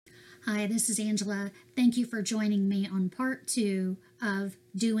Hi, this is Angela. Thank you for joining me on part two of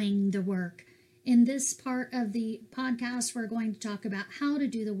Doing the Work. In this part of the podcast, we're going to talk about how to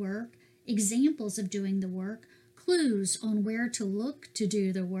do the work, examples of doing the work, clues on where to look to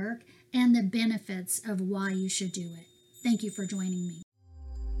do the work, and the benefits of why you should do it. Thank you for joining me.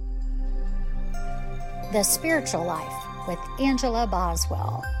 The Spiritual Life with Angela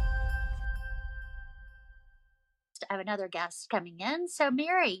Boswell. I have another guest coming in. So,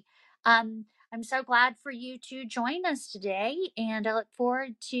 Mary, I'm so glad for you to join us today, and I look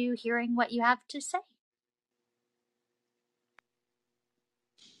forward to hearing what you have to say.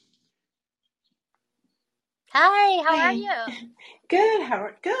 Hi, how are you? Good,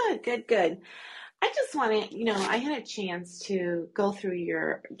 Howard. Good. I just want to, I had a chance to go through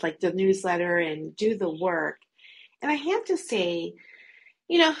the newsletter and do the work. And I have to say,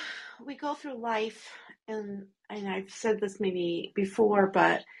 we go through life and I've said this maybe before,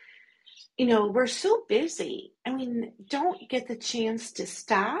 but, we're so busy. I mean, don't get the chance to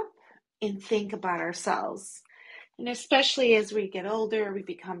stop and think about ourselves. And especially as we get older, we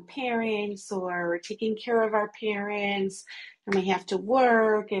become parents or we're taking care of our parents and we have to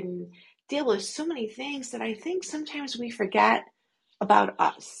work and deal with so many things that I think sometimes we forget about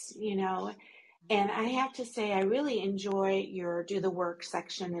us, And I have to say, I really enjoy your do the work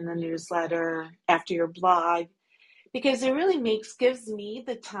section in the newsletter after your blog because it really gives me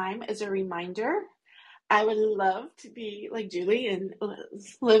the time as a reminder. I would love to be like Julie and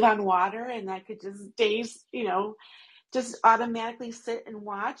live on water and I could just just automatically sit and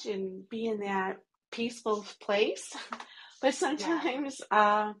watch and be in that peaceful place. But sometimes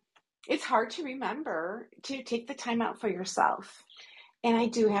it's hard to remember to take the time out for yourself. And I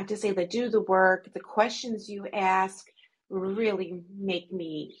do have to say that do the work, the questions you ask really make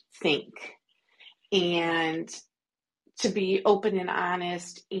me think and to be open and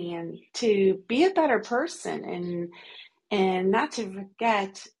honest and to be a better person and not to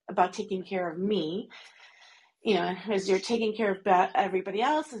forget about taking care of me. As you're taking care of everybody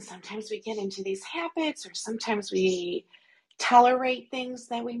else, and sometimes we get into these habits, or sometimes we tolerate things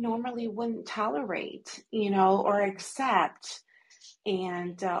that we normally wouldn't tolerate, or accept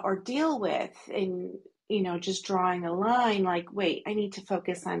and or deal with, and just drawing a line like, wait, I need to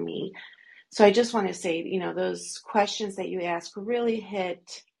focus on me. So I just want to say, those questions that you ask really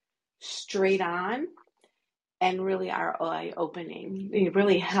hit straight on and really are eye-opening. They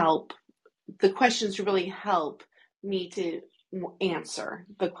really help. The questions really help me to answer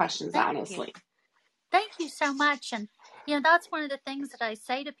the questions honestly. Thank you so much. And, that's one of the things that I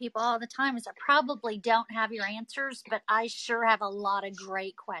say to people all the time is I probably don't have your answers, but I sure have a lot of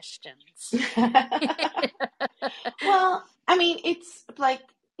great questions. Well, I mean, it's like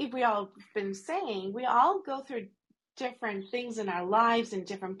we all been saying, we all go through different things in our lives and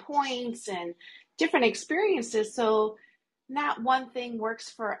different points and different experiences. So not one thing works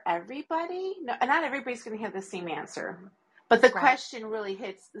for everybody. No, not everybody's going to have the same answer. But the question really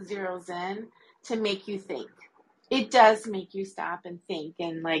zeroes in to make you think. It does make you stop and think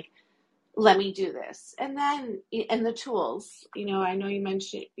and let me do this. And then, and the tools, I know you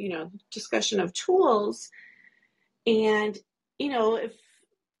mentioned, discussion of tools. And, if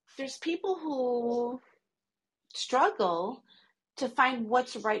there's people who struggle to find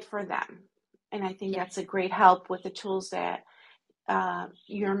what's right for them. And I think that's a great help with the tools that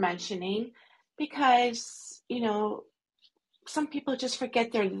you're mentioning, because some people just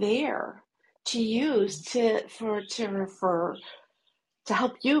forget they're there to use to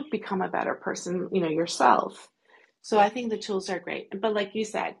help you become a better person, yourself. So I think the tools are great, but like you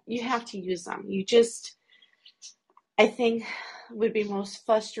said, you have to use them. I think would be most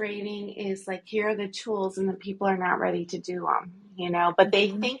frustrating is here are the tools and the people are not ready to do them, but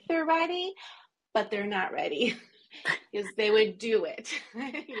they think they're ready, but they're not ready. Because they would do it,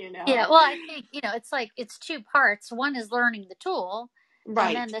 Yeah, well, I think, it's two parts. One is learning the tool.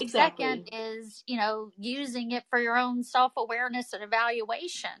 Right, and then the exactly. second is, using it for your own self-awareness and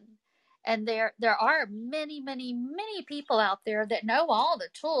evaluation. And there are many, many, many people out there that know all the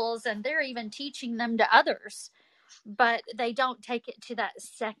tools and they're even teaching them to others, but they don't take it to that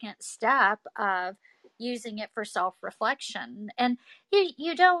second step of using it for self-reflection. And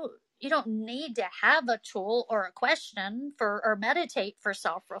you don't need to have a tool or a question for or meditate for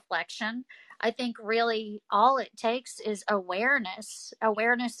self-reflection. I think really all it takes is awareness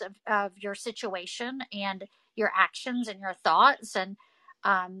of your situation and your actions and your thoughts, and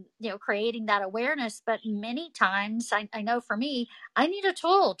creating that awareness. But many times, I know for me, I need a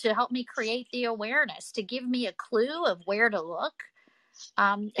tool to help me create the awareness, to give me a clue of where to look,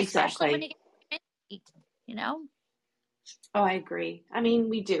 especially when you get, Oh, I agree. I mean,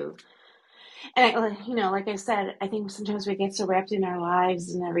 we do. And like I said, I think sometimes we get so wrapped in our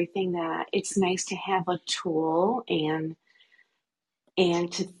lives and everything that it's nice to have a tool and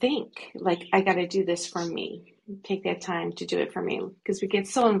to think like I got to do this for me. Take that time to do it for me because we get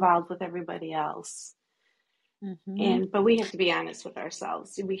so involved with everybody else. Mm-hmm. But we have to be honest with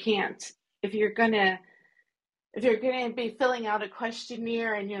ourselves. We can't if you're gonna if you're gonna be filling out a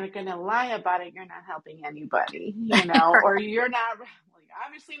questionnaire and you're gonna lie about it, you're not helping anybody, or you're not well, you're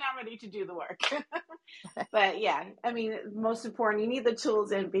obviously not ready to do the work. But yeah, I mean, most important, you need the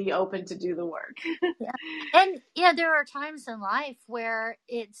tools and be open to do the work. Yeah. And yeah, there are times in life where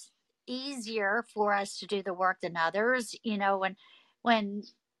it's easier for us to do the work than others. When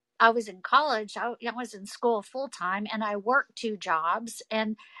I was in college, I was in school full time and I worked two jobs,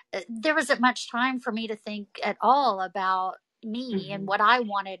 and there wasn't much time for me to think at all about me and Hmm. what I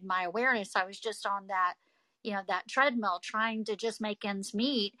wanted, my awareness. I was just on that treadmill trying to just make ends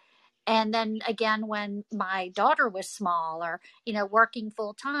meet. And then again, when my daughter was small, or working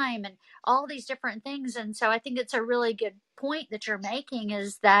full time, and all these different things. And so I think it's a really good point that you're making,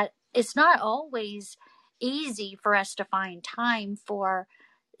 is that it's not always easy for us to find time for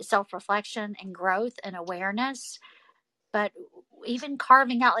self reflection and growth and awareness. But even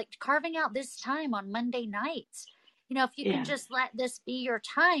carving out this time on Monday nights, if you can Yeah. just let this be your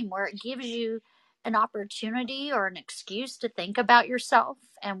time where it gives you an opportunity or an excuse to think about yourself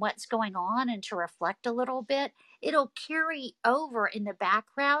and what's going on and to reflect a little bit, it'll carry over in the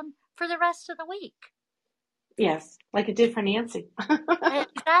background for the rest of the week. Yes. Like a different Nancy.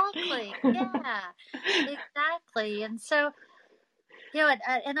 Exactly. Yeah, exactly. And so,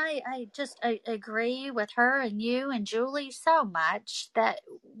 I just agree with her and you and Julie so much that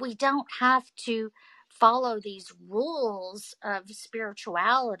we don't have to follow these rules of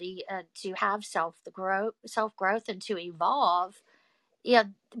spirituality to have self growth and to evolve. Yeah,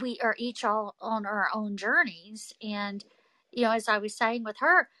 we are each all on our own journeys. And as I was saying with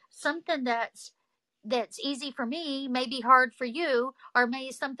her, something that's easy for me may be hard for you, or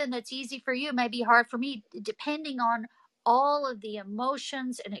may something that's easy for you may be hard for me, depending on all of the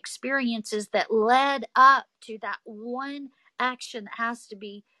emotions and experiences that led up to that one action that has to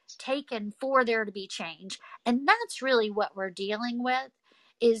be taken for there to be change. And that's really what we're dealing with,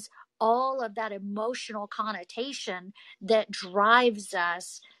 is all of that emotional connotation that drives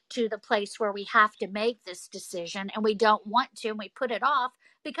us to the place where we have to make this decision and we don't want to, and we put it off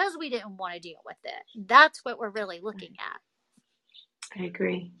because we didn't want to deal with it. That's what we're really looking at. I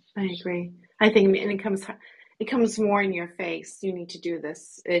agree. I agree. I think, and it comes more in your face. You need to do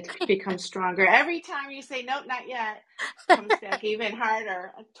this. It becomes stronger every time you say nope, not yet. It comes back even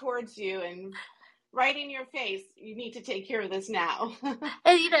harder towards you and right in your face. You need to take care of this now.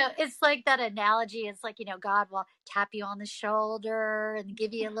 And it's like that analogy. It's like, God will tap you on the shoulder and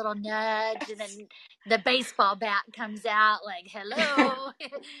give you a little nudge, and Yes. then the baseball bat comes out like, hello,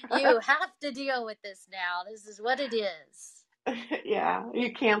 you have to deal with this now. This is what it is. Yeah,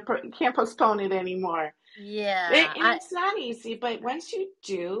 you can't postpone it anymore. Yeah. And it's not easy, but once you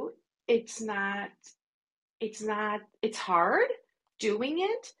do, it's not. It's hard doing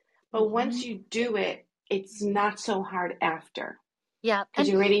it, but Mhm. once you do it, it's not so hard after Yeah. because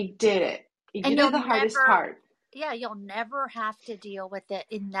you already did it. You And did the hardest part. you'll never have to deal with it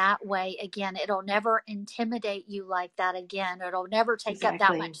in that way again. It'll never intimidate you like that again. It'll never take up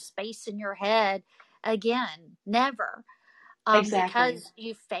that much Exactly. space in your head again. Never. Exactly. Because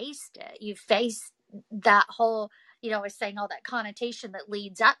you faced it. You faced that whole, I was saying, all that connotation that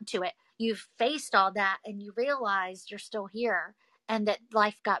leads up to it. You've faced all that and you realized you're still here and that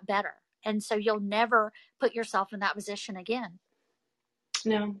life got better. And so you'll never put yourself in that position again.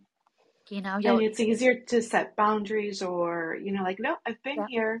 No. And You'll, it's easier to set boundaries or, like, no, I've been yeah,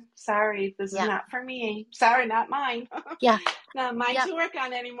 here. Sorry, this is yeah, not for me. Sorry, not mine. yeah, Not mine yeah. to work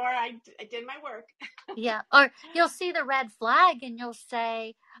on anymore. I did my work. Yeah. Or you'll see the red flag and you'll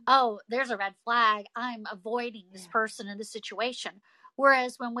say, oh, there's a red flag. I'm avoiding this Yeah. person in this situation.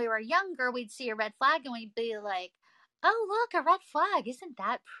 Whereas when we were younger, we'd see a red flag and we'd be like, oh, look, a red flag. Isn't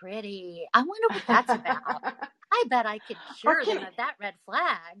that pretty? I wonder what that's about. I bet I could Or cure them can of that red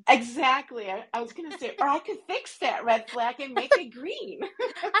flag. exactly. I was gonna say, or I could fix that red flag and make it green.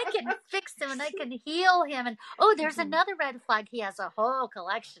 I can fix him and I can heal him. And oh, there's Mhm. another red flag. He has a whole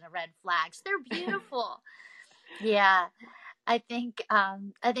collection of red flags. They're beautiful. Yeah. I think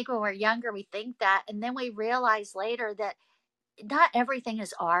when we're younger we think that, and then we realize later that not everything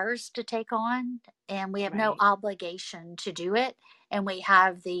is ours to take on, and we have no Right. obligation to do it, and we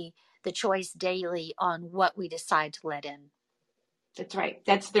have the choice daily on what we decide to let in. That's right.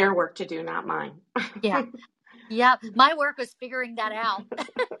 That's their work to do, not mine. Yeah. Yeah, my work was figuring that out.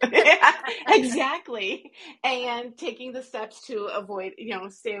 Yeah, exactly. And taking the steps to avoid,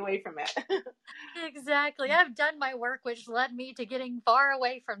 stay away from it. Exactly. I've done my work, which led me to getting far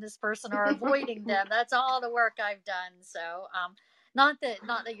away from this person or avoiding them. That's all the work I've done. So, not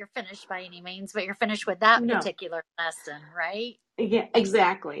that you're finished by any means, but you're finished with that No. particular lesson, right? Yeah,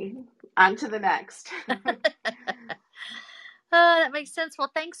 exactly. On to the next. That makes sense.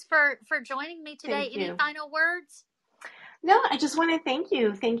 Well, thanks for joining me today. Thank Any you. final words? No, I just want to thank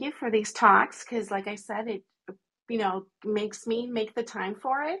you. Thank you for these talks because, like I said, it makes me make the time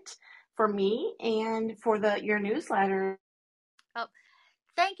for it, for me, and for the your newsletter. Oh,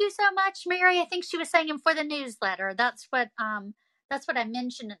 thank you so much, Mary. I think she was saying for the newsletter. That's what I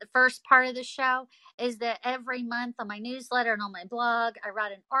mentioned at the first part of the show, is that every month on my newsletter and on my blog, I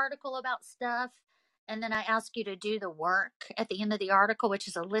write an article about stuff, and then I ask you to do the work at the end of the article, which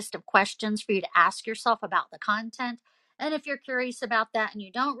is a list of questions for you to ask yourself about the content. And if you're curious about that and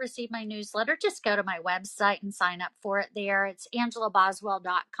you don't receive my newsletter, just go to my website and sign up for it there. It's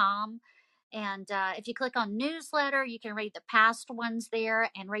angelaboswell.com. And if you click on newsletter, you can read the past ones there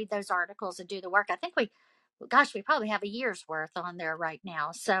and read those articles and do the work. I think we probably have a year's worth on there right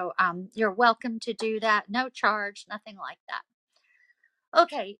now. So you're welcome to do that. No charge, nothing like that.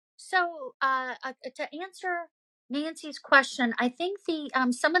 Okay, so to answer Nancy's question, I think the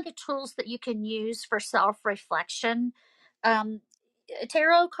some of the tools that you can use for self reflection, um,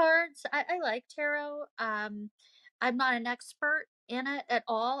 tarot cards. I like tarot. I'm not an expert in it at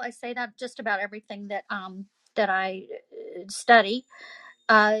all. I say that just about everything that I study,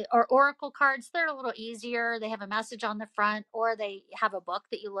 or oracle cards. They're a little easier. They have a message on the front, or they have a book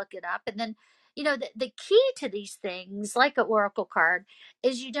that you look it up. And then, the key to these things, like an oracle card,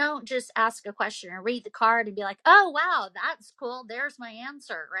 is you don't just ask a question or read the card and be like, oh, wow, that's cool. There's my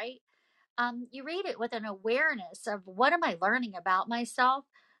answer, right? You read it with an awareness of what am I learning about myself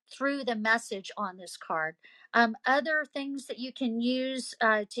through the message on this card. Other things that you can use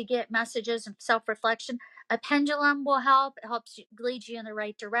to get messages and self reflection, a pendulum will help. It helps you, lead you in the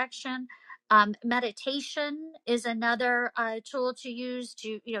right direction. Meditation is another tool to use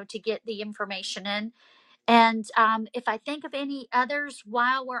to get the information in. And if I think of any others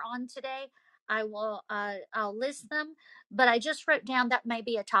while we're on today, I'll list them. But I just wrote down that may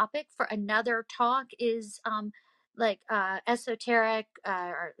be a topic for another talk, is like esoteric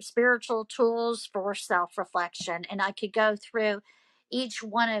or spiritual tools for self reflection, and I could go through each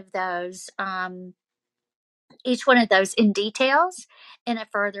one of those. Each one of those in details in a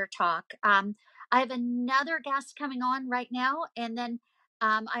further talk. I have another guest coming on right now, and then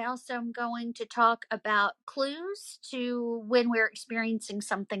I also am going to talk about clues to when we're experiencing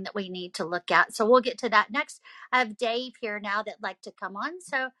something that we need to look at. So we'll get to that next. I have Dave here now that'd like to come on.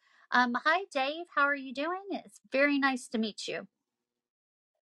 So, hi, Dave. How are you doing? It's very nice to meet you.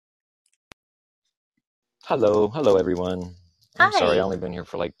 Hello everyone. I'm sorry, I Hi. only been here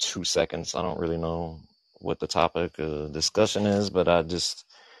for like 2 seconds. I don't really know what the topic of discussion is, but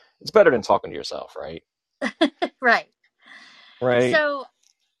it's better than talking to yourself, right? Right. Right. So,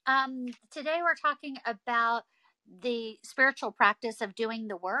 today we're talking about the spiritual practice of doing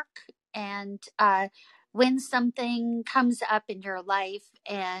the work, and when something comes up in your life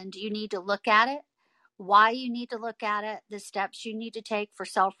and you need to look at it, why you need to look at it, the steps you need to take for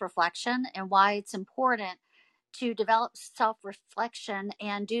self reflection, and why it's important to develop self reflection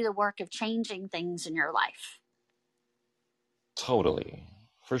and do the work of changing things in your life. Totally.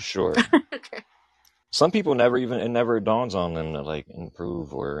 For sure. Okay. Some people it never dawns on them to like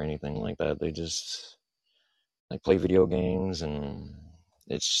improve or anything like that. They just like play video games and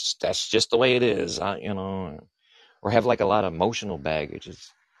that's just the way it is. Or have like a lot of emotional baggage.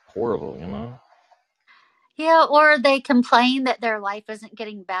 It's horrible. Yeah, or they complain that their life isn't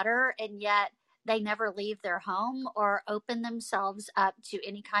getting better, and yet they never leave their home or open themselves up to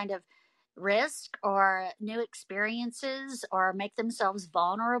any kind of risk or new experiences, or make themselves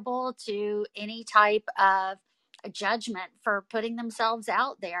vulnerable to any type of judgment for putting themselves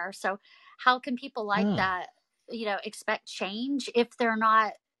out there. So, how can people like Yeah. that, expect change if they're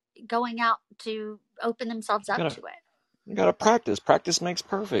not going out to open themselves You up gotta to it? you gotta practice. Practice makes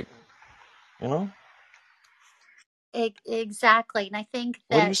perfect, you know? Exactly. And I think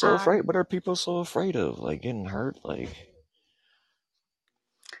What are you that so afraid? What are people so afraid of? Like getting hurt?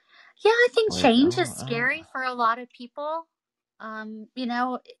 yeah, I think Like change is scary for a lot of people. You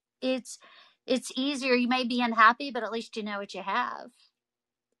know, it's it's easier. You may be unhappy, but at least you know what you have.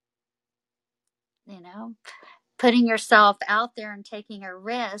 You know, putting yourself out there and taking a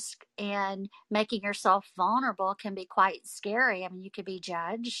risk and making yourself vulnerable can be quite scary. I mean, you could be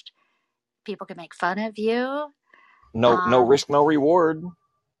judged. People can make fun of you. no Um, risk, no reward.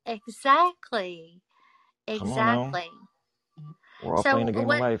 exactly. Come on now. Exactly. We're all playing So a game of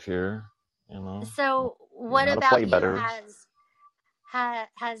what life here. so Learn what how to play about you? better.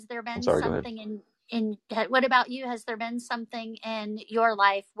 Has there I'm been sorry, go ahead. something what about you? Has there been something in your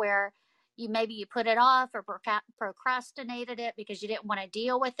life where you put it off or procrastinated it because you didn't want to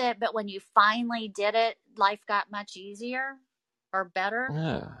deal with it, but when you finally did it, life got much easier or better?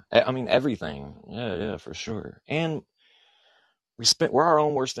 Yeah. I mean, everything. Yeah, for sure. And we're our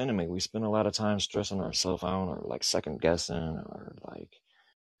own worst enemy. We spend a lot of time stressing ourselves out or like second guessing or like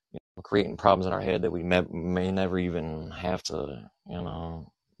creating problems in our head that we may never even have to,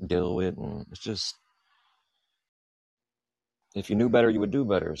 deal with. And it's just, if you knew better, you would do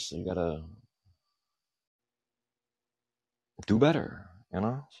better. So you gotta do better,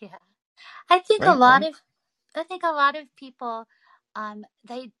 Yeah. I think a right? lot Right? of I think a lot of people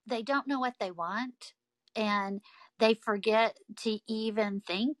they don't know what they want, and they forget to even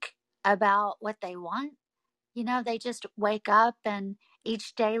think about what they want. They just wake up and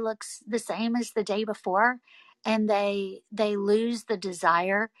each day looks the same as the day before, and they lose the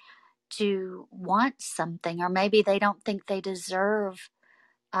desire to want something, or maybe they don't think they deserve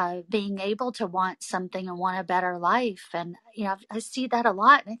being able to want something and want a better life. And, I see that a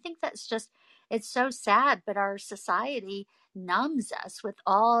lot. And I think it's so sad, but our society numbs us with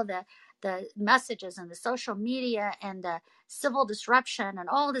all the messages and the social media and the civil disruption and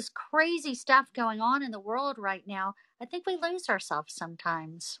all this crazy stuff going on in the world right now. I think we lose ourselves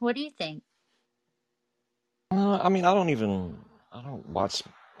sometimes. What do you think? I mean, I don't watch,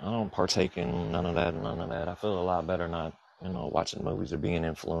 I don't partake in none of that, I feel a lot better not, watching movies or being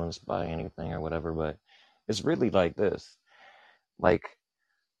influenced by anything or whatever. But it's really like this. Like,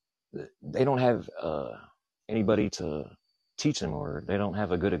 they don't have anybody to teach them, or they don't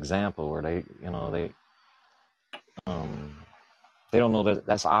have a good example, or um, they don't know that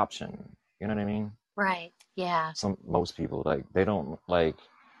that's an option. You know what I mean? Right. Yeah. Most people, like, they don't like,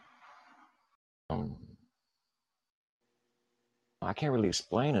 um, I can't really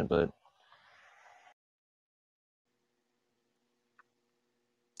explain it, but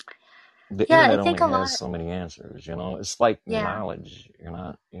the Yeah. I internet think only a has lot. so many answers. It's like Yeah. knowledge. You're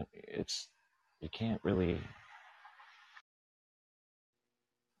not, you can't really.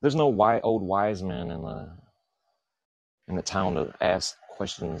 There's no old wise man in the town to ask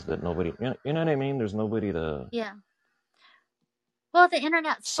questions that nobody. You know what I mean? There's nobody to Yeah. Well, the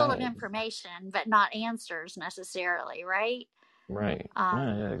internet's full of say. information, but not answers necessarily, right? Right?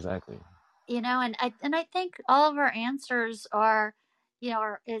 Um, Yeah, exactly. and I think all of our answers are,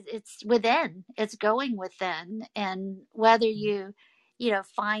 it's within, it's going within, and whether you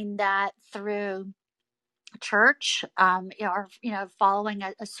find that through church, or following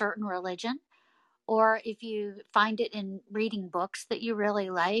a certain religion, or if you find it in reading books that you really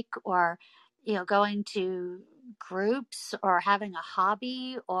like, or going to groups, or having a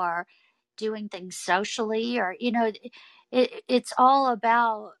hobby, or doing things socially, or it's all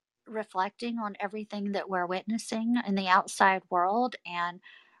about reflecting on everything that we're witnessing in the outside world, and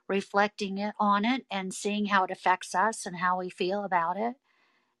reflecting it on it and seeing how it affects us and how we feel about it,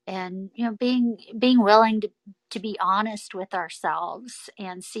 and being willing to be honest with ourselves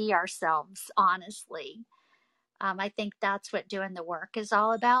and see ourselves honestly. I think that's what doing the work is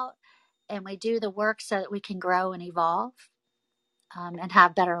all about. And we do the work so that we can grow and evolve, and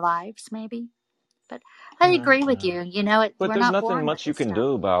have better lives, maybe. But I Yeah, agree with yeah. you. But We're there's not nothing born with much you this can stuff.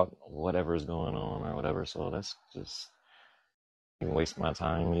 do about whatever's going on or whatever. So that's just waste my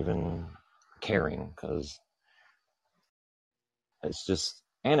time even caring, because it's just,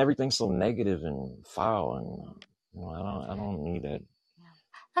 and everything's so negative and foul, and I don't need that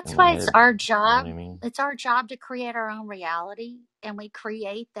That's in my why it's head. our You know what job. I mean? It's our job to create our own reality. And we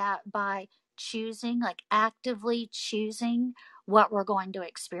create that by choosing, like actively choosing what we're going to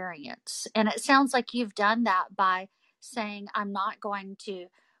experience. And it sounds like you've done that by saying, I'm not going to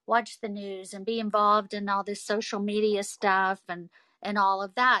watch the news and be involved in all this social media stuff and all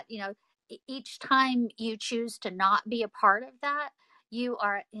of that. Each time you choose to not be a part of that, you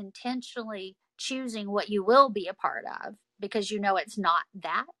are intentionally choosing what you will be a part of, because it's not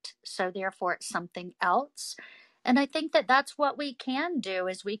that, so therefore it's something else. And I think that that's what we can do,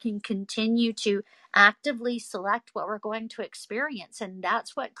 is we can continue to actively select what we're going to experience, and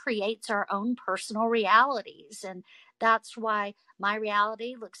that's what creates our own personal realities. And that's why my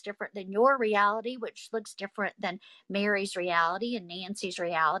reality looks different than your reality, which looks different than Mary's reality and Nancy's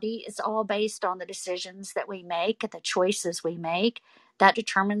reality. It's all based on the decisions that we make and the choices we make that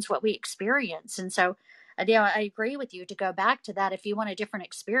determines what we experience. And so, I agree with you to go back to that. If you want a different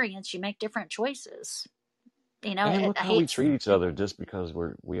experience, you make different choices. And look I how we hate. treat each other just because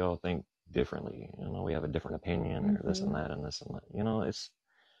we all think differently. We have a different opinion or this Mm-hmm. and that and this and that. It's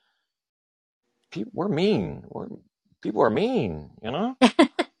people. We're mean. People are mean.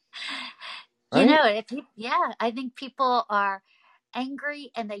 Right? Yeah, I think people are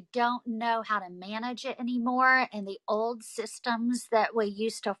angry and they don't know how to manage it anymore. And the old systems that we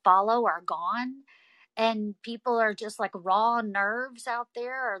used to follow are gone. And people are just like raw nerves out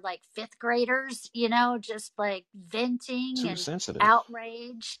there, or like fifth graders, just like venting Too and sensitive.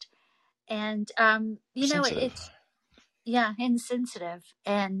 outraged. And, Sensitive. it's, yeah, insensitive.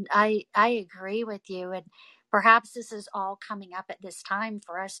 And I agree with you. And perhaps this is all coming up at this time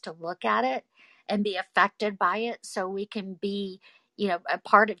for us to look at it and be affected by it, so we can be, a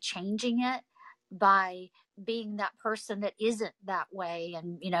part of changing it by being that person that isn't that way,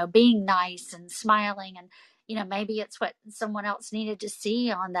 and being nice and smiling. And maybe it's what someone else needed to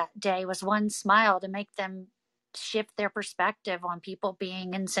see on that day, was one smile to make them shift their perspective on people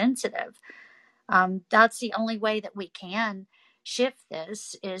being insensitive. That's the only way that we can shift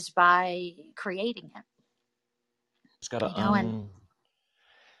this, is by creating it, It's got to and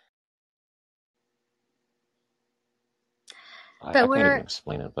I but can't even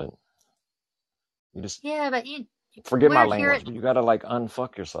explain it, but you just yeah, but forget my we're here language, at, but you got to like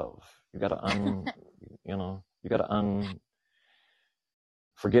unfuck yourself. You got to you got to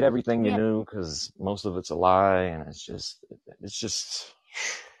forget everything you yeah, knew, because most of it's a lie, and it's just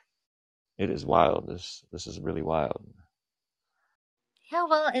it is wild. This is really wild. yeah,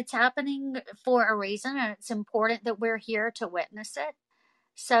 well, it's happening for a reason, and it's important that we're here to witness it,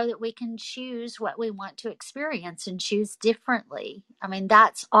 so that we can choose what we want to experience and choose differently. I mean,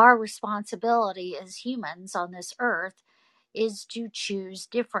 that's our responsibility as humans on this earth, is to choose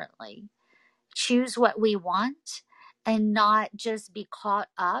differently, choose what we want, and not just be caught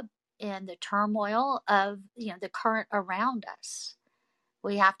up in the turmoil of the current around us.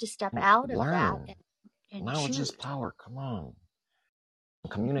 We have to step out of that, Learn. and Knowledge choose. is power. Come on.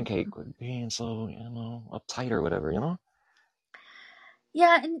 Communicate with being so, uptight or whatever.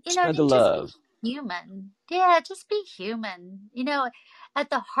 Yeah, and Spread the and just be love. human. Yeah, just be human. At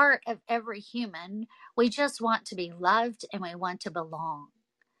the heart of every human, we just want to be loved and we want to belong.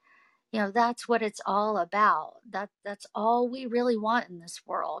 That's what it's all about. That's all we really want in this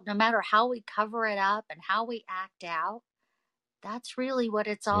world. No matter how we cover it up and how we act out, that's really what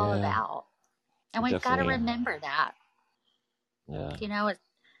it's all Yeah, about. And we've got to definitely. remember that. Yeah. It's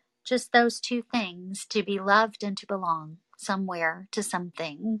just those two things: to be loved and to belong somewhere, to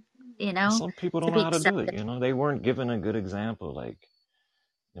something, Some people to don't know be how to do it. accepted. They weren't given a good example. Like,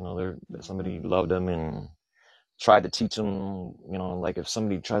 somebody loved them and tried to teach them, like if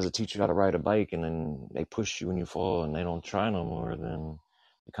somebody tries to teach you how to ride a bike and then they push you and you fall and they don't try no more, then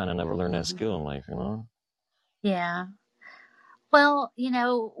you kind of never learn that Mhm. skill in life. Yeah. Well,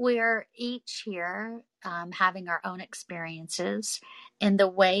 we're each here, having our own experiences in the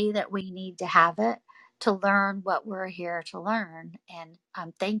way that we need to have it, to learn what we're here to learn. And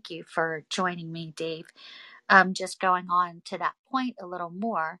thank you for joining me, Dave. Just going on to that point a little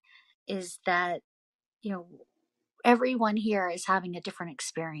more, is that, you know, everyone here is having a different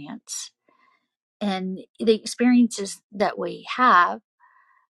experience. And the experiences that we have,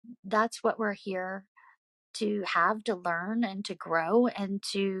 that's what we're here to have, to learn and to grow and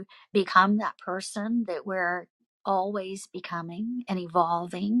to become that person that we're always becoming and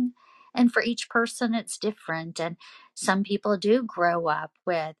evolving. And for each person, it's different. And some people do grow up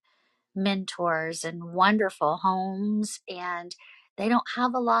with mentors and wonderful homes, and they don't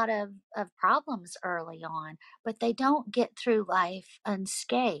have a lot of problems early on, but they don't get through life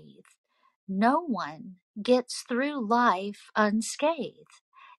unscathed. No one gets through life unscathed.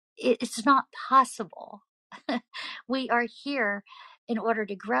 It's not possible. We are here in order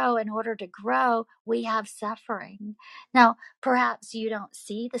to grow. In order to grow, we have suffering. Now, perhaps you don't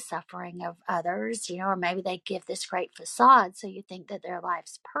see the suffering of others, or maybe they give this great facade so you think that their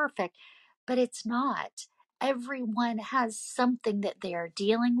life's perfect, but it's not. Everyone has something that they're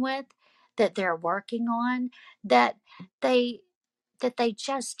dealing with, that they're working on, that they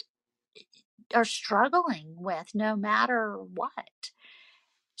just are struggling with, no matter what.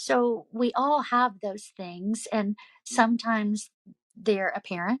 So we all have those things, and sometimes they're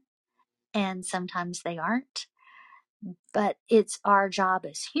apparent and sometimes they aren't. But it's our job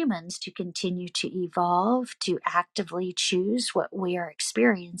as humans to continue to evolve, to actively choose what we are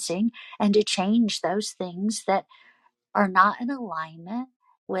experiencing, and to change those things that are not in alignment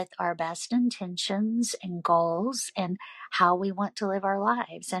with our best intentions and goals and how we want to live our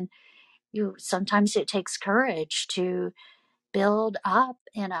lives. And sometimes it takes courage to build up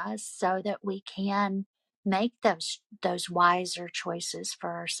in us so that we can make those wiser choices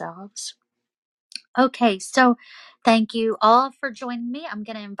for ourselves. Okay, so thank you all for joining me. I'm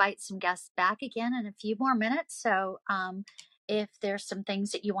going to invite some guests back again in a few more minutes. So if there's some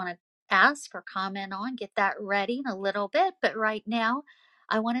things that you want to ask or comment on, get that ready in a little bit. But right now,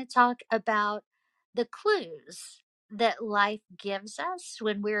 I want to talk about the clues that life gives us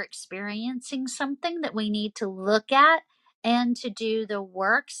when we're experiencing something that we need to look at and to do the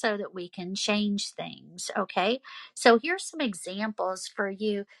work so that we can change things. Okay, so here's some examples for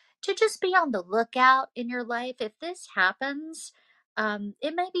you to just be on the lookout in your life. If this happens,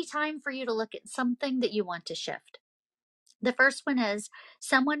 it may be time for you to look at something that you want to shift. The first one is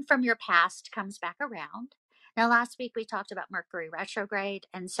someone from your past comes back around. Now, last week we talked about Mercury retrograde.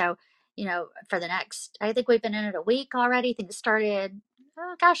 And so, for the next, I think we've been in it a week already. I think it started,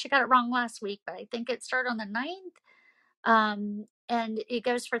 oh gosh, I got it wrong last week, but I think it started on the 9th. And it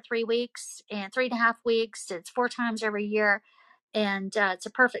goes for 3 weeks and 3.5 weeks. It's 4 times every year. And it's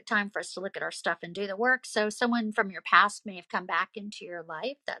a perfect time for us to look at our stuff and do the work. So someone from your past may have come back into your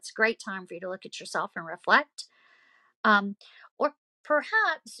life. That's a great time for you to look at yourself and reflect. Or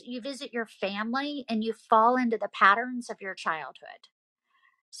perhaps you visit your family and you fall into the patterns of your childhood.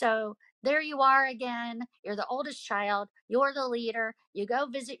 So there you are again. You're the oldest child. You're the leader. You go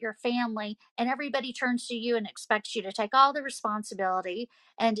visit your family, and everybody turns to you and expects you to take all the responsibility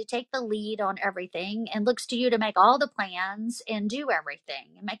and to take the lead on everything, and looks to you to make all the plans and do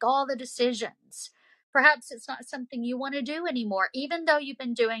everything and make all the decisions. Perhaps it's not something you want to do anymore, even though you've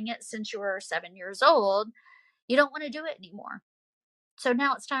been doing it since you were 7 years old. You don't want to do it anymore. So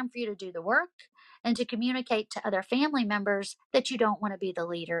now it's time for you to do the work and to communicate to other family members that you don't want to be the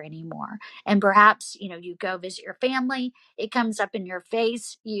leader anymore. And perhaps, you go visit your family, it comes up in your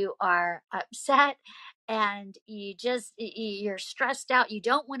face, you are upset and you're stressed out, you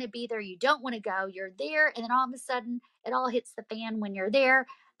don't want to be there, you don't want to go, you're there, and then all of a sudden it all hits the fan when you're there.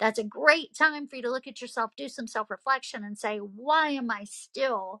 That's a great time for you to look at yourself, do some self-reflection and say, why am I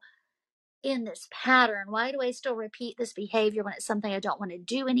still in this pattern? Why do I still repeat this behavior when it's something I don't want to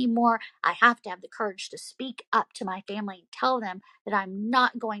do anymore? I have to have the courage to speak up to my family and tell them that I'm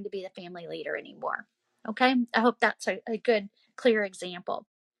not going to be the family leader anymore. Okay, I hope that's a good, clear example.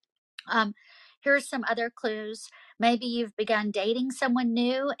 Here's some other clues. Maybe you've begun dating someone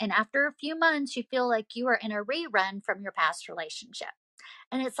new, and after a few months, you feel like you are in a rerun from your past relationship.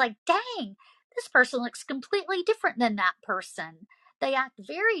 And it's like, dang, this person looks completely different than that person. They act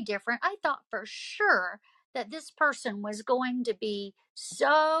very different. I thought for sure that this person was going to be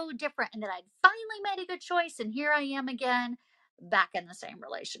so different and that I'd finally made a good choice. And here I am again, back in the same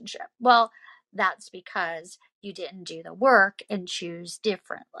relationship. Well, that's because you didn't do the work and choose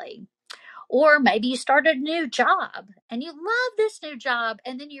differently. Or maybe you started a new job and you love this new job.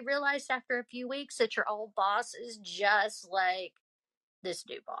 And then you realize after a few weeks that your old boss is just like this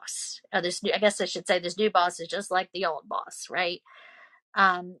new boss. I guess I should say this new boss is just like the old boss, right?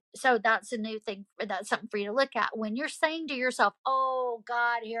 So that's a new thing. That's something for you to look at when you're saying to yourself, "Oh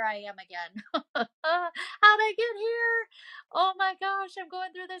God, here I am again. How'd I get here? Oh my gosh, I'm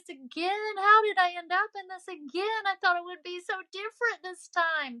going through this again. How did I end up in this again? I thought it would be so different this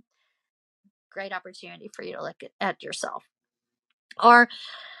time." Great opportunity for you to look at yourself. Or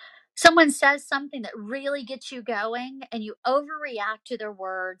someone says something that really gets you going and you overreact to their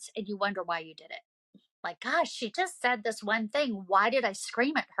words and you wonder why you did it. Like, gosh, she just said this one thing. Why did I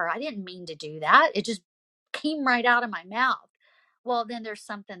scream at her? I didn't mean to do that. It just came right out of my mouth. Well, then there's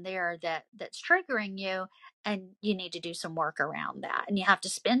something there that's triggering you, and you need to do some work around that. And you have to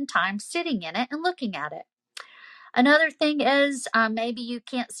spend time sitting in it and looking at it. Another thing is maybe you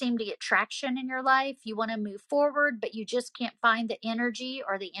can't seem to get traction in your life. You want to move forward, but you just can't find the energy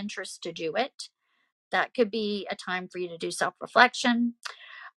or the interest to do it. That could be a time for you to do self-reflection.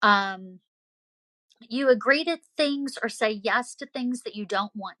 You agree to things or say yes to things that you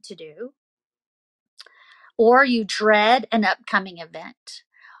don't want to do, or you dread an upcoming event.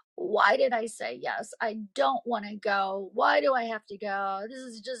 Why did I say yes? I don't want to go. Why do I have to go? This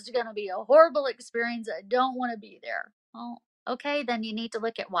is just going to be a horrible experience. I don't want to be there. Oh, okay, then you need to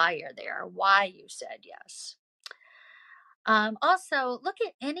look at why you're there, why you said yes. Also, look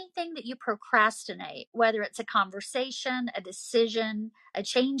at anything that you procrastinate, whether it's a conversation, a decision, a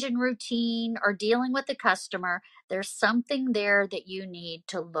change in routine, or dealing with a customer. There's something there that you need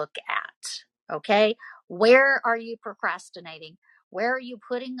to look at. Okay. Where are you procrastinating? Where are you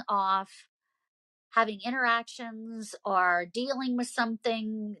putting off having interactions or dealing with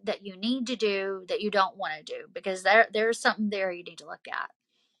something that you need to do that you don't want to do? Because there's something there you need to look at.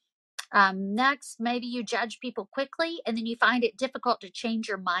 Next, maybe you judge people quickly and then you find it difficult to change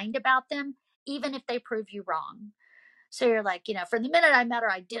your mind about them even if they prove you wrong. So you're like, from the minute I met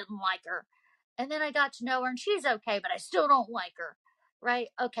her, I didn't like her. And then I got to know her and she's okay, but I still don't like her. Right?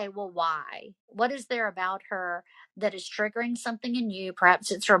 Okay, well, why? What is there about her that is triggering something in you? Perhaps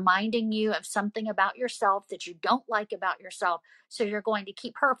it's reminding you of something about yourself that you don't like about yourself. So you're going to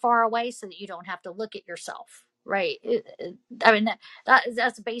keep her far away so that you don't have to look at yourself. Right? I mean,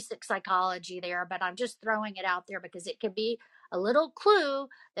 that's basic psychology there, but I'm just throwing it out there because it could be a little clue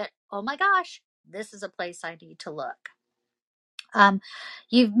that, oh my gosh, this is a place I need to look.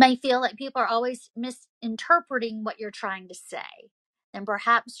 You may feel like people are always misinterpreting what you're trying to say, and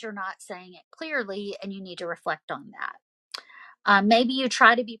perhaps you're not saying it clearly, and you need to reflect on that. Maybe you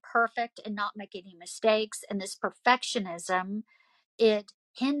try to be perfect and not make any mistakes, and this perfectionism, it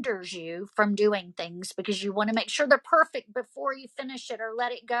hinders you from doing things because you want to make sure they're perfect before you finish it or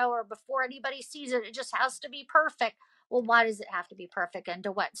let it go or before anybody sees it. It just has to be perfect. Well, why does it have to be perfect, and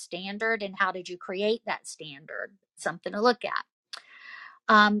to what standard, and how did you create that standard? Something to look at.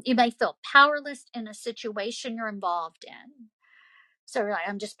 You may feel powerless in a situation you're involved in. So you're like,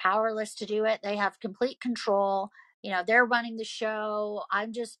 I'm just powerless to do it. They have complete control. They're running the show.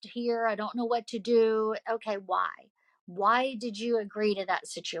 I'm just here. I don't know what to do. Okay, why? Why did you agree to that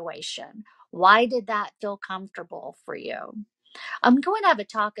situation? Why did that feel comfortable for you? I'm going to have a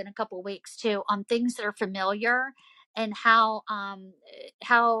talk in a couple of weeks too on things that are familiar and how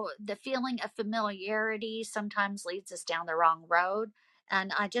the feeling of familiarity sometimes leads us down the wrong road.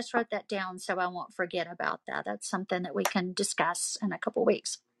 And I just wrote that down so I won't forget about that. That's something that we can discuss in a couple of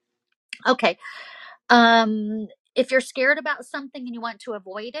weeks. Okay. If you're scared about something and you want to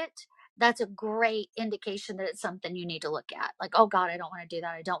avoid it, that's a great indication that it's something you need to look at. Like, oh God, I don't want to do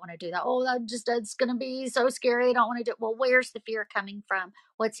that. I don't want to do that. Oh, it's going to be so scary. I don't want to do it. Well, where's the fear coming from?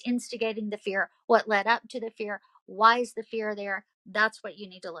 What's instigating the fear? What led up to the fear? Why is the fear there? That's what you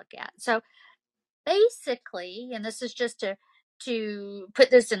need to look at. So basically, and this is just to put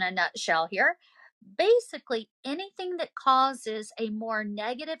this in a nutshell here, basically anything that causes a more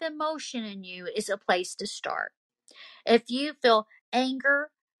negative emotion in you is a place to start. If you feel anger,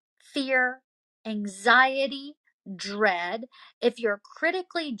 fear, anxiety, dread, if you're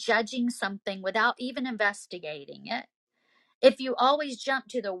critically judging something without even investigating it, if you always jump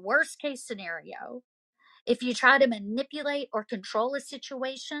to the worst case scenario, if you try to manipulate or control a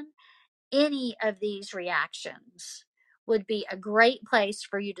situation, any of these reactions would be a great place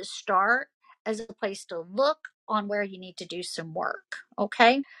for you to start as a place to look on where you need to do some work.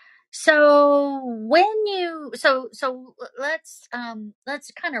 Okay. So let's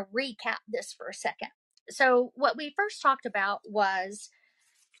kind of recap this for a second. So what we first talked about was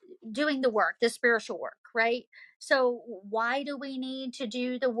doing the work, the spiritual work, right? So why do we need to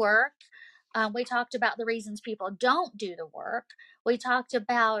do the work? We talked about the reasons people don't do the work. We talked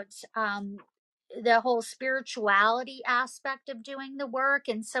about the whole spirituality aspect of doing the work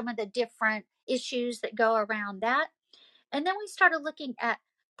and some of the different issues that go around that. And then we started looking at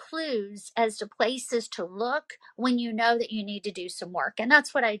clues as to places to look when you know that you need to do some work. And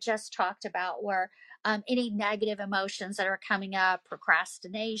that's what I just talked about, where any negative emotions that are coming up,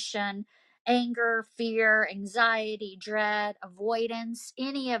 procrastination, anger, fear, anxiety, dread, avoidance,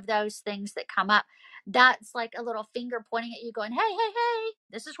 any of those things that come up, that's like a little finger pointing at you going, hey,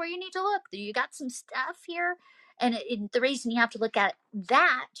 this is where you need to look. You got some stuff here. And the reason you have to look at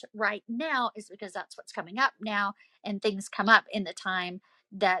that right now is because that's what's coming up now, and things come up in the time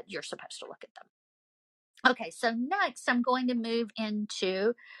that you're supposed to look at them. Okay, so next I'm going to move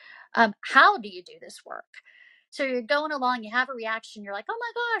into how do you do this work? So you're going along, you have a reaction, you're like, oh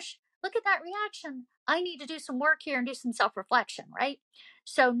my gosh, look at that reaction. I need to do some work here and do some self-reflection, right?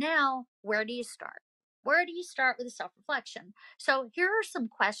 So now, where do you start? Where do you start with a self-reflection? So here are some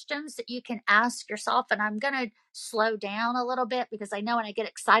questions that you can ask yourself, and I'm going to slow down a little bit because I know when I get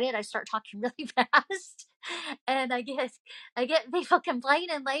excited, I start talking really fast, and I get people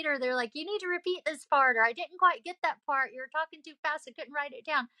complaining later. They're like, "You need to repeat this part," or "I didn't quite get that part. You're talking too fast. I couldn't write it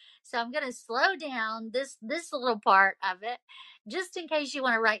down." So I'm going to slow down this little part of it, just in case you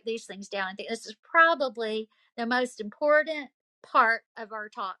want to write these things down. I think this is probably the most important part of our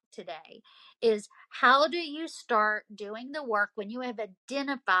talk today, is how do you start doing the work when you have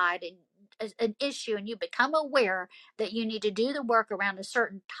identified an issue and you become aware that you need to do the work around a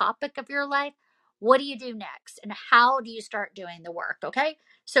certain topic of your life. What do you do next, and how do you start doing the work? Okay,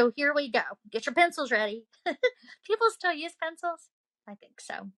 so here we go. Get your pencils ready. People still use pencils? I think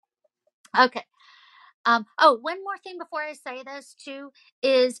so. Okay. One more thing before I say this too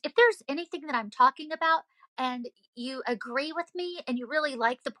is, if there's anything that I'm talking about and you agree with me and you really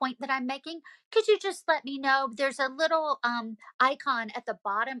like the point that I'm making, could you just let me know? There's a little icon at the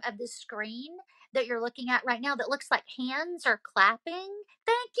bottom of the screen that you're looking at right now that looks like hands are clapping.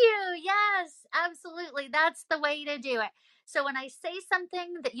 Thank you. Yes, absolutely. That's the way to do it. So when I say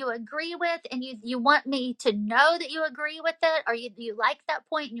something that you agree with and you want me to know that you agree with it, or you like that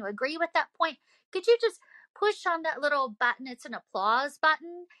point and you agree with that point, could you just push on that little button? It's an applause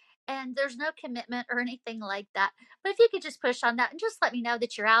button, and there's no commitment or anything like that. But if you could just push on that and just let me know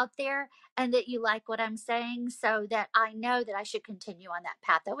that you're out there and that you like what I'm saying, so that I know that I should continue on that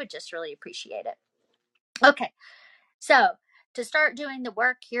path, I would just really appreciate it. Okay, so to start doing the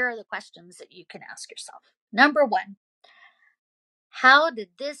work, here are the questions that you can ask yourself. Number one, how did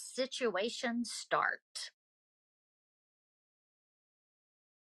this situation start?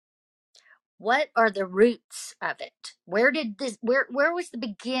 What are the roots of it? Where was the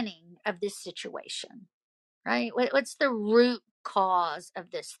beginning of this situation? Right? What's the root cause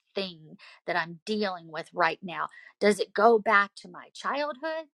of this thing that I'm dealing with right now? Does it go back to my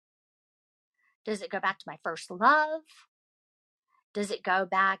childhood? Does it go back to my first love? Does it go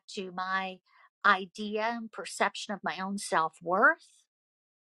back to my idea and perception of my own self-worth?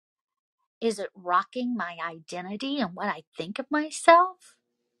 Is it rocking my identity and what I think of myself?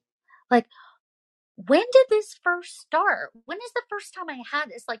 Like, when did this first start? When is the first time I had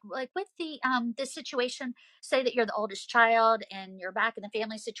this? Like with the situation, say that you're the oldest child and you're back in the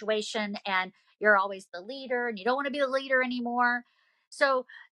family situation and you're always the leader and you don't want to be the leader anymore. So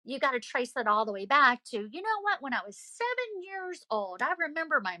you got to trace that all the way back to, you know what, when I was 7 years old, I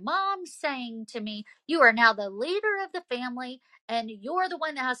remember my mom saying to me, you are now the leader of the family and you're the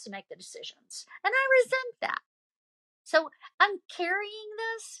one that has to make the decisions. And I resent that. So I'm carrying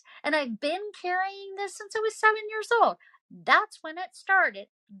this, and I've been carrying this since I was 7 years old. That's when it started.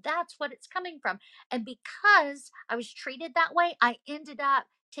 That's what it's coming from. And because I was treated that way, I ended up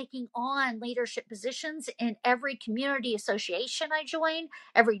taking on leadership positions in every community association I joined,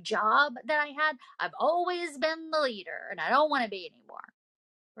 every job that I had. I've always been the leader, and I don't want to be anymore.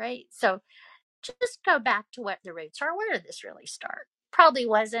 Right? So just go back to what the roots are. Where did this really start? Probably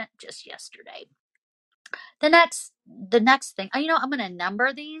wasn't just yesterday. The next thing, I'm going to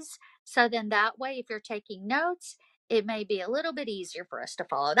number these, so then that way, if you're taking notes, it may be a little bit easier for us to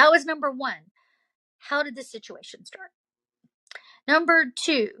follow. That was number one. How did the situation start? Number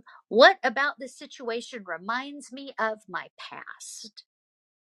two, what about this situation reminds me of my past?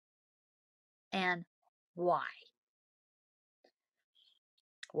 And why?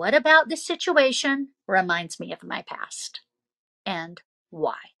 What about this situation reminds me of my past? And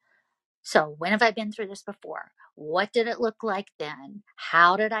why? So, when have I been through this before? What did it look like then?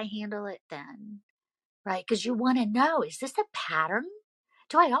 How did I handle it then? Right? Because you want to know, is this a pattern?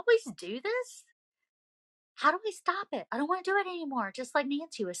 Do I always do this? How do I stop it? I don't want to do it anymore, just like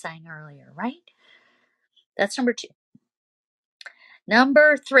Nancy was saying earlier, right? That's number two.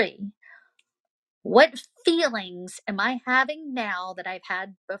 Number three, what feelings am I having now that I've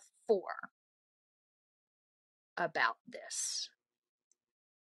had before about this?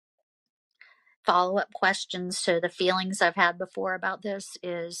 Follow-up questions to the feelings I've had before about this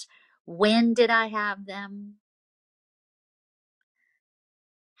is, when did I have them?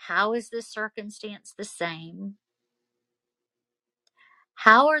 How is this circumstance the same?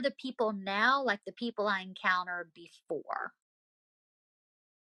 How are the people now like the people I encountered before?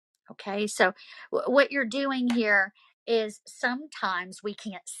 Okay, so what you're doing here is, sometimes we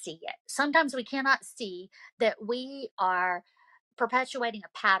can't see it. Sometimes we cannot see that we are perpetuating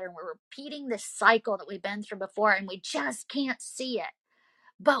a pattern. We're repeating this cycle that we've been through before, and we just can't see it.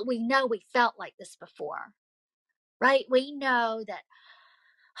 But we know we felt like this before, right? We know that,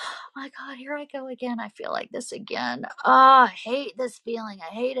 oh my God, here I go again. I feel like this again. Oh, I hate this feeling.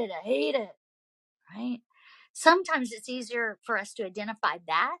 I hate it. I hate it. Right? Sometimes it's easier for us to identify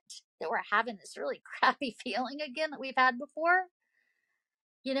that we're having this really crappy feeling again that we've had before.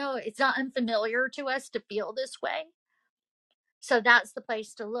 It's not unfamiliar to us to feel this way. So that's the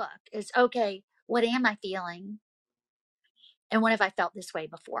place to look, is, okay, what am I feeling? And when have I felt this way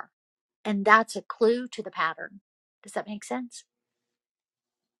before? And that's a clue to the pattern. Does that make sense?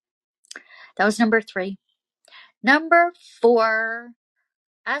 That was number three. Number four,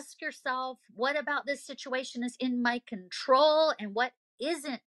 ask yourself, what about this situation is in my control and what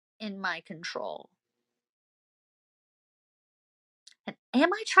isn't in my control? And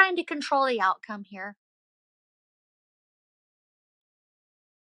am I trying to control the outcome here?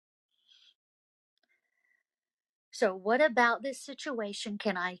 So what about this situation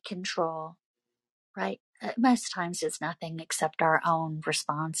can I control? Right? most times it's nothing except our own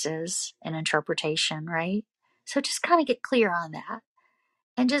responses and interpretation, right? So just kind of get clear on that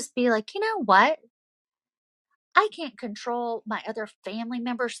and just be like, you know what? I can't control my other family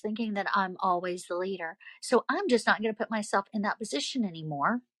members thinking that I'm always the leader. So I'm just not going to put myself in that position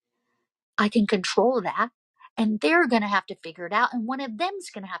anymore. I can control that. And they're going to have to figure it out. And one of them's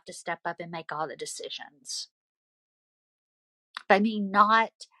going to have to step up and make all the decisions. By me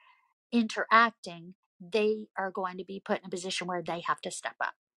not interacting, they are going to be put in a position where they have to step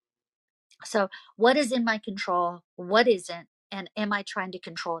up. So, what is in my control? What isn't? And am I trying to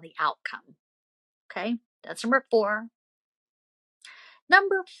control the outcome? Okay, that's number 4.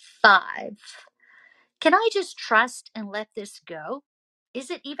 Number 5, can I just trust and let this go? Is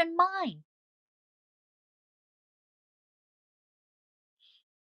it even mine?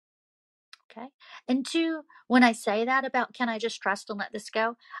 Okay. And 2, when I say that about can I just trust and let this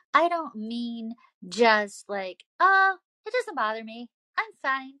go, I don't mean just like, oh, it doesn't bother me. I'm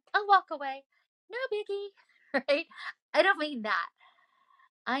fine. I'll walk away. No biggie. Right? I don't mean that.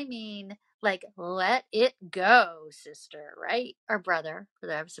 I mean, like, let it go, sister, right? Or brother.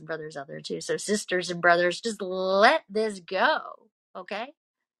 I have some brothers out there too. So, sisters and brothers, just let this go. Okay?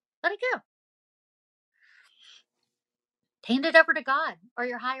 Let it go. Hand it over to God or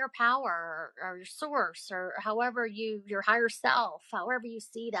your higher power or your source or however your higher self, however you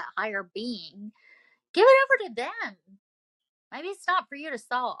see that higher being. Give it over to them. Maybe it's not for you to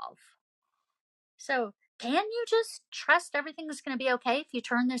solve. So, can you just trust everything's going to be okay if you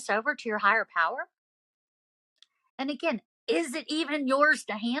turn this over to your higher power? And again, is it even yours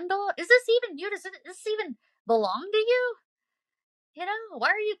to handle? Is this even you? Does this even belong to you? You know, why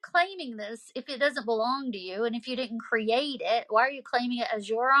are you claiming this if it doesn't belong to you? And if you didn't create it, why are you claiming it as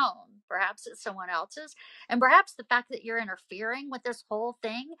your own? Perhaps it's someone else's. And perhaps the fact that you're interfering with this whole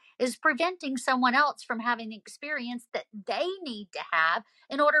thing is preventing someone else from having the experience that they need to have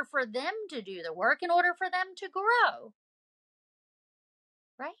in order for them to do the work, in order for them to grow.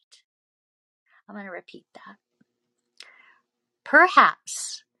 Right? I'm going to repeat that.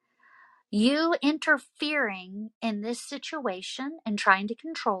 Perhaps you interfering in this situation and trying to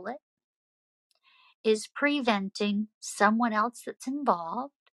control it is preventing someone else that's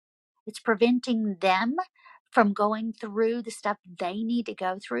involved. It's preventing them from going through the stuff they need to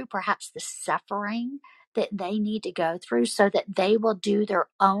go through, perhaps the suffering that they need to go through so that they will do their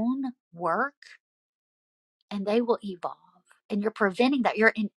own work and they will evolve. And you're preventing that.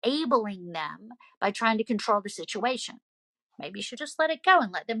 You're enabling them by trying to control the situation. Maybe you should just let it go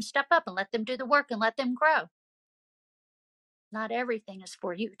and let them step up and let them do the work and let them grow. Not everything is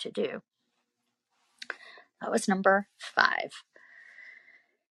for you to do. That was number 5.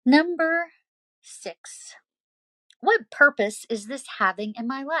 Number 6. What purpose is this having in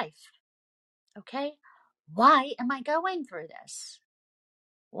my life? Okay. Why am I going through this?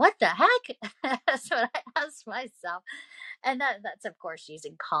 What the heck? That's what I ask myself. And that's, of course,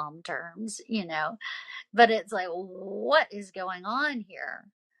 using calm terms, but it's like, what is going on here?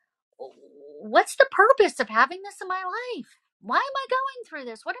 What's the purpose of having this in my life? Why am I going through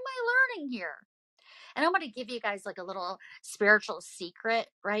this? What am I learning here? And I'm going to give you guys like a little spiritual secret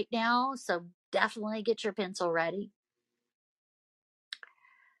right now. So definitely get your pencil ready.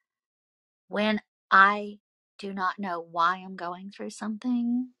 When I do not know why I'm going through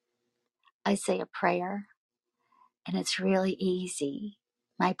something, I say a prayer, and it's really easy.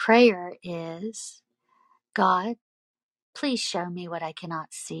 My prayer is, God, please show me what I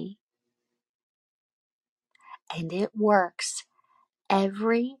cannot see. And it works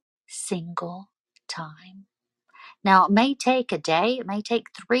every single time. Now, it may take a day, it may take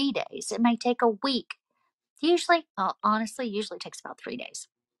 3 days, it may take a week. Usually takes about 3 days.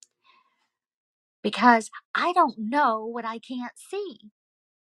 Because I don't know what I can't see.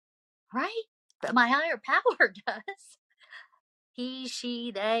 Right? But my higher power does. He,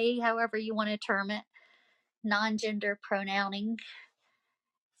 she, they, however you want to term it, non-gender pronouncing.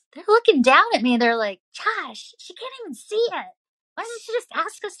 They're looking down at me and they're like, Josh, she can't even see it. Why doesn't she just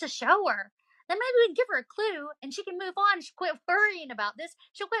ask us to show her? Then maybe we can give her a clue and she can move on. She'll quit worrying about this.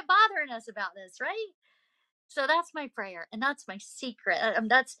 She'll quit bothering us about this, right? So that's my prayer. And that's my secret.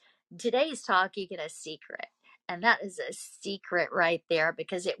 That's today's talk. You get a secret. And that is a secret right there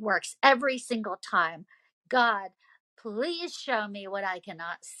because it works every single time. God, please show me what I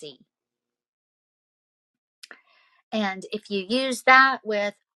cannot see. And if you use that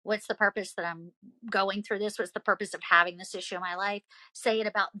with what's the purpose that I'm going through this? What's the purpose of having this issue in my life? Say it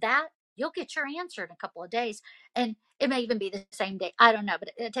about that. You'll get your answer in a couple of days. And it may even be the same day. I don't know,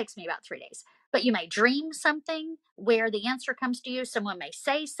 but it takes me about 3 days. But you may dream something where the answer comes to you. Someone may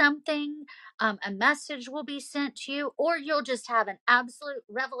say something, a message will be sent to you, or you'll just have an absolute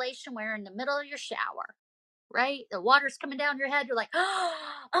revelation where you're in the middle of your shower, right? The water's coming down your head. You're like, oh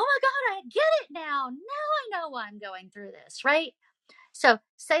my God, I get it now. Now I know why I'm going through this, right? So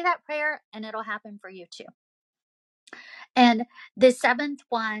say that prayer and it'll happen for you too. And the seventh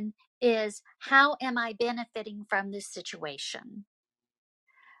one is, how am I benefiting from this situation?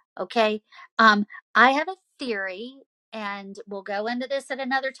 Okay. I have a theory, and we'll go into this at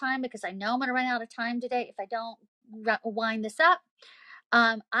another time because I know I'm going to run out of time today if I don't wind this up.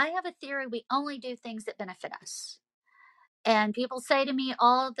 I have a theory. We only do things that benefit us. And people say to me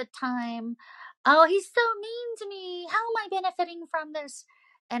all the time, oh, he's so mean to me. How am I benefiting from this?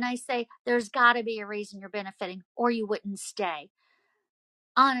 And I say, there's got to be a reason you're benefiting, or you wouldn't stay.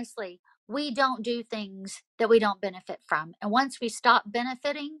 Honestly, we don't do things that we don't benefit from. And once we stop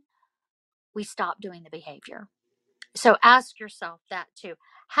benefiting, we stop doing the behavior. So ask yourself that too.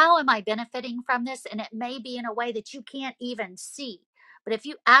 How am I benefiting from this? And it may be in a way that you can't even see. But if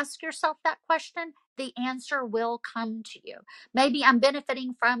you ask yourself that question, the answer will come to you. Maybe I'm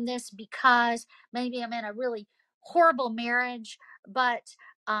benefiting from this because maybe I'm in a really horrible marriage, but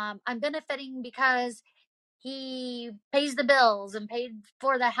I'm benefiting because he pays the bills and paid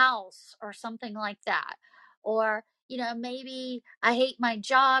for the house or something like that. Or, maybe I hate my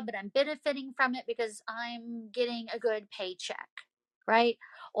job, but I'm benefiting from it because I'm getting a good paycheck, right?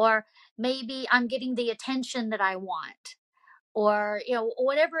 Or maybe I'm getting the attention that I want. Or,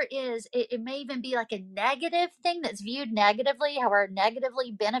 whatever it is, it may even be like a negative thing that's viewed negatively, how we're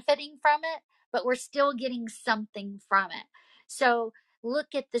negatively benefiting from it, but we're still getting something from it. So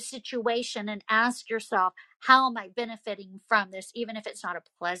look at the situation and ask yourself, how am I benefiting from this, even if it's not a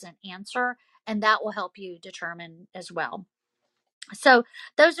pleasant answer? And that will help you determine as well. So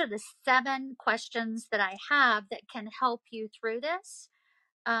those are the 7 questions that I have that can help you through this.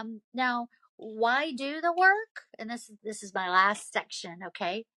 Now, why do the work? And this is my last section,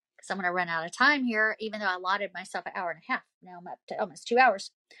 okay? Because I'm going to run out of time here, even though I allotted myself an hour and a half. Now I'm up to almost 2 hours.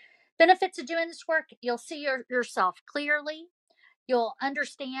 Benefits of doing this work: you'll see yourself clearly. You'll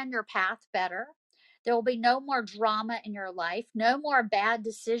understand your path better. There will be no more drama in your life, no more bad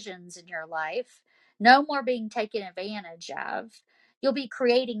decisions in your life, no more being taken advantage of. You'll be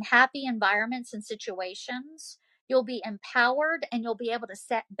creating happy environments and situations. You'll be empowered and you'll be able to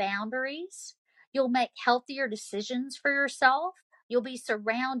set boundaries. You'll make healthier decisions for yourself. You'll be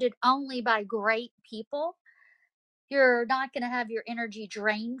surrounded only by great people. You're not going to have your energy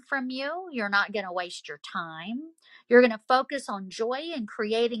drained from you. You're not going to waste your time. You're going to focus on joy and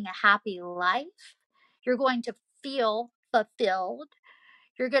creating a happy life. You're going to feel fulfilled.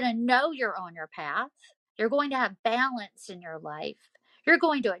 You're going to know you're on your path. You're going to have balance in your life. You're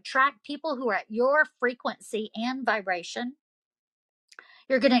going to attract people who are at your frequency and vibration.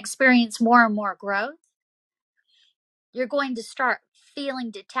 You're going to experience more and more growth. You're going to start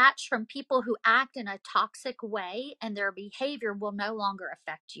feeling detached from people who act in a toxic way, and their behavior will no longer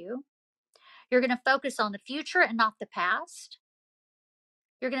affect you. You're going to focus on the future and not the past.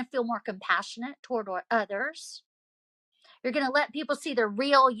 You're going to feel more compassionate toward others. You're going to let people see the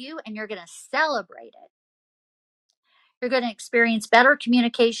real you, and you're going to celebrate it. You're going to experience better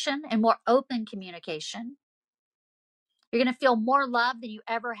communication and more open communication. You're going to feel more love than you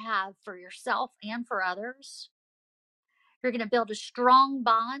ever have for yourself and for others. You're going to build a strong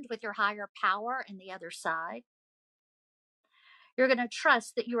bond with your higher power and the other side. You're going to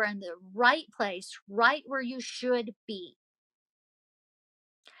trust that you are in the right place, right where you should be.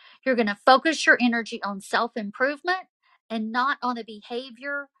 You're going to focus your energy on self-improvement and not on the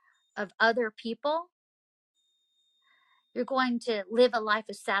behavior of other people. You're going to live a life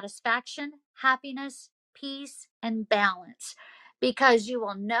of satisfaction, happiness, peace, and balance, because you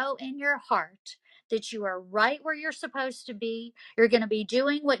will know in your heart that you are right where you're supposed to be. You're going to be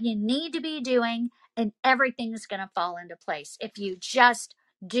doing what you need to be doing, and everything's going to fall into place if you just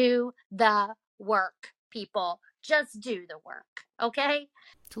do the work, people. Just do the work, okay?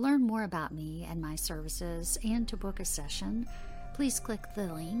 To learn more about me and my services and to book a session, please click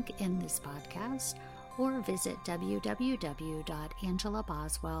the link in this podcast or visit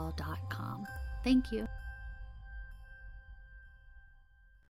www.angelaboswell.com. Thank you.